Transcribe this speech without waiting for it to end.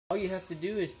All you have to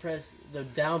do is press the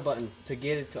down button to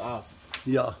get it to off.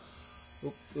 Yeah.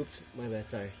 Oops, my bad,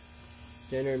 sorry.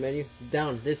 Generator menu,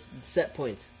 down, this set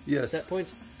points. Yes. Set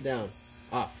points, down,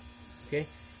 off. Okay?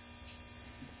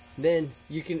 Then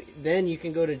you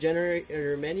can go to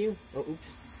generator menu. Oh, oops,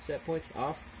 set points,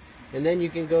 off. And then you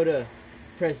can go to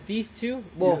press these two.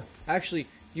 Well, actually,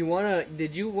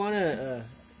 did you wanna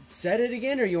set it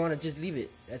again, or you wanna just leave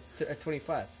it at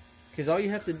 25? Because all you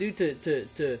have to do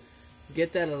to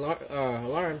get that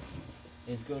alarm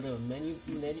is go to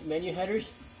menu headers.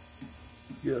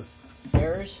 Yes.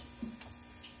 Errors.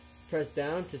 Press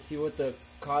down to see what the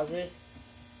cause is.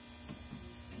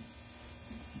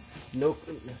 No,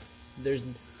 there's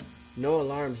no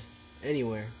alarms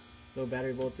anywhere. No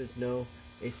battery voltage. No,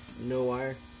 no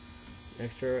wire.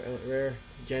 Extra error.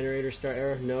 Generator start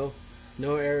error. No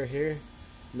error here.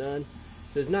 None.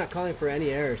 So it's not calling for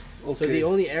any errors. Okay. So the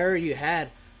only error you had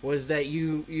was that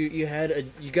you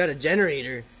got a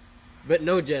generator, but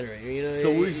no generator. You know.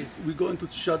 So we're going to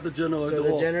shut the generator off.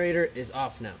 So the generator is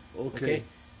off now. Okay.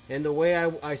 And the way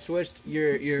I switched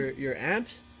your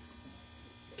amps,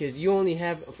 because you only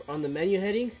have on the menu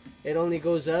headings, it only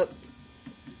goes up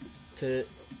to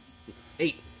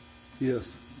 8.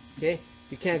 Yes. Okay.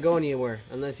 You can't go anywhere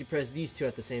unless you press these two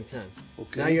at the same time.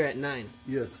 Okay. Now you're at 9.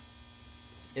 Yes.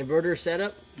 Inverter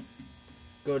setup.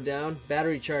 Go down.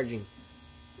 Battery charging.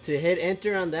 To hit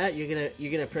enter on that, you're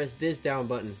gonna press this down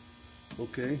button.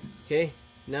 Okay. Okay.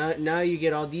 Now you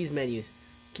get all these menus.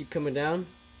 Keep coming down.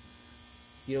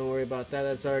 You don't worry about that.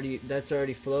 That's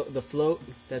already float. The float.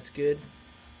 That's good.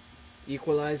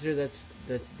 Equalizer. That's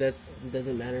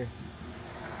doesn't matter.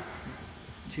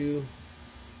 2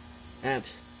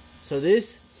 amps. So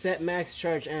this set max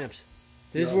charge amps.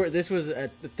 This was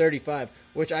at the 35,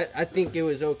 which I think it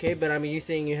was okay. But I mean, you're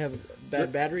saying you have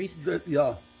bad batteries.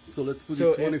 Yeah. So let's put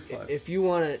it 25. If you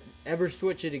want to ever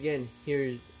switch it again,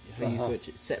 here's how you switch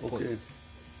it. Set points.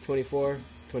 24,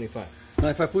 25. Now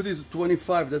if I put it to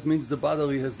 25, that means the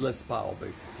battery has less power,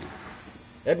 basically.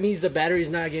 That means the battery's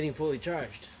not getting fully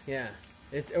charged. Yeah.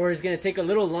 It's going to take a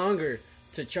little longer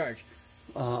to charge.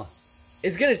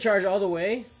 It's going to charge all the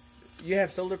way. You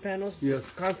have solar panels. Yes. It's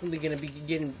constantly going to be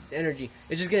getting energy.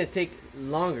 It's just going to take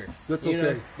longer. That's okay.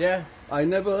 Know? Yeah. I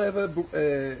never have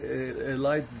a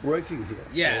light breaking here.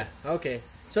 Yeah. So. Okay.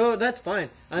 So that's fine.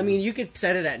 I mean, you could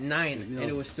set it at 9 and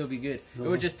it would still be good. It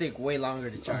would just take way longer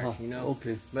to charge, you know.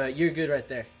 Okay. But you're good right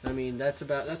there. I mean, that's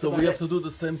about. So we have to do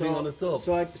the same thing on the top.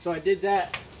 So I did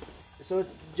that. So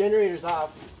generator's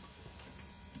off.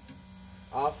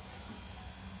 Off.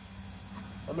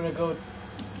 I'm gonna go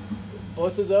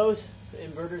both of those.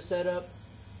 Inverter setup.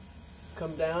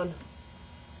 Come down.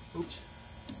 Oops.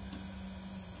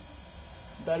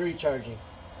 Battery charging.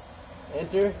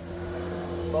 Enter.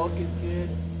 Bulk is good.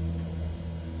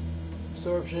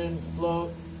 Absorption,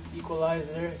 float,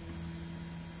 equalizer.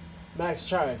 Max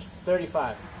charge,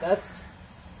 35. That's,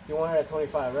 you want it at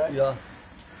 25, right? Yeah.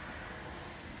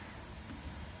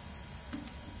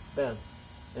 Bam.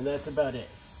 And that's about it.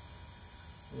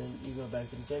 And then you go back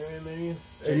to the generator menu.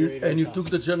 And you took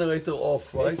the generator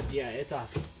off, right? Yeah, it's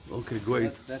off. Okay,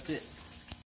 great. That's it.